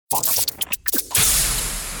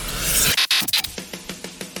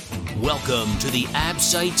Welcome to the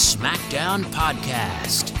ABSITE Smackdown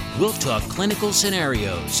podcast. We'll talk clinical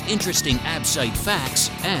scenarios, interesting ABSITE facts,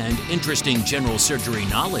 and interesting general surgery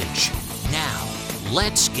knowledge. Now,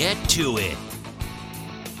 let's get to it.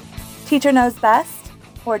 Teacher knows best,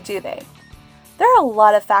 or do they? There are a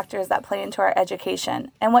lot of factors that play into our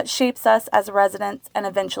education and what shapes us as residents and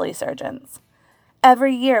eventually surgeons.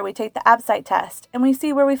 Every year we take the ABSITE test and we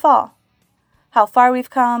see where we fall, how far we've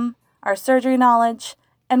come, our surgery knowledge,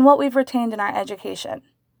 and what we've retained in our education.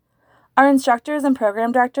 Our instructors and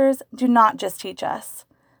program directors do not just teach us.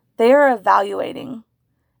 They are evaluating.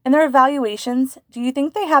 In their evaluations, do you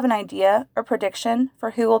think they have an idea or prediction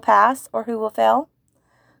for who will pass or who will fail?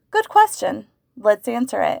 Good question. Let's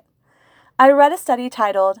answer it. I read a study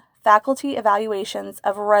titled Faculty Evaluations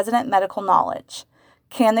of Resident Medical Knowledge.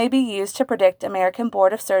 Can they be used to predict American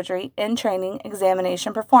Board of Surgery in training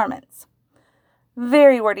examination performance?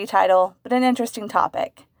 Very wordy title, but an interesting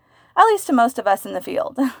topic, at least to most of us in the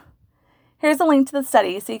field. Here's a link to the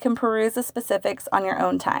study so you can peruse the specifics on your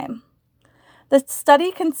own time. The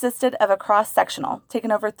study consisted of a cross-sectional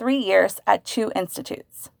taken over 3 years at 2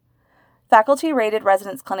 institutes. Faculty rated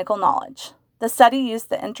residents' clinical knowledge. The study used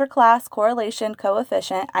the interclass correlation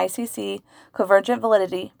coefficient, ICC, convergent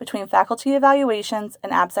validity between faculty evaluations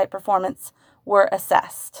and ABSITE performance were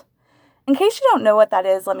assessed. In case you don't know what that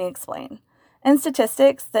is, let me explain. In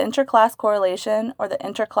statistics, the interclass correlation, or the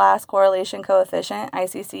interclass correlation coefficient,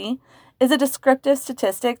 ICC, is a descriptive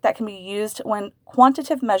statistic that can be used when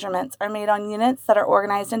quantitative measurements are made on units that are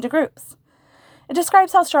organized into groups. It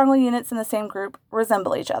describes how strongly units in the same group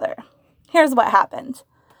resemble each other. Here's what happened.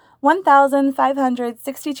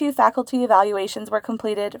 1,562 faculty evaluations were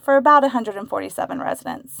completed for about 147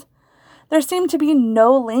 residents. There seemed to be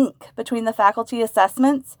no link between the faculty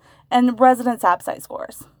assessments and residents' ABSITE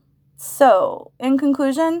scores. So, in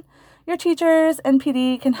conclusion, your teachers and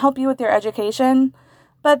PD can help you with your education,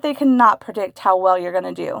 but they cannot predict how well you're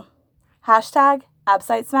going to do. Hashtag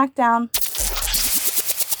ABSITE Smackdown.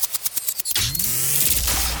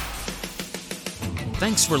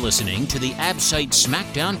 Thanks for listening to the ABSITE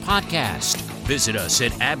Smackdown podcast. Visit us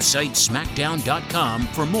at absitesmackdown.com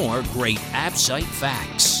for more great ABSITE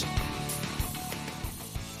facts.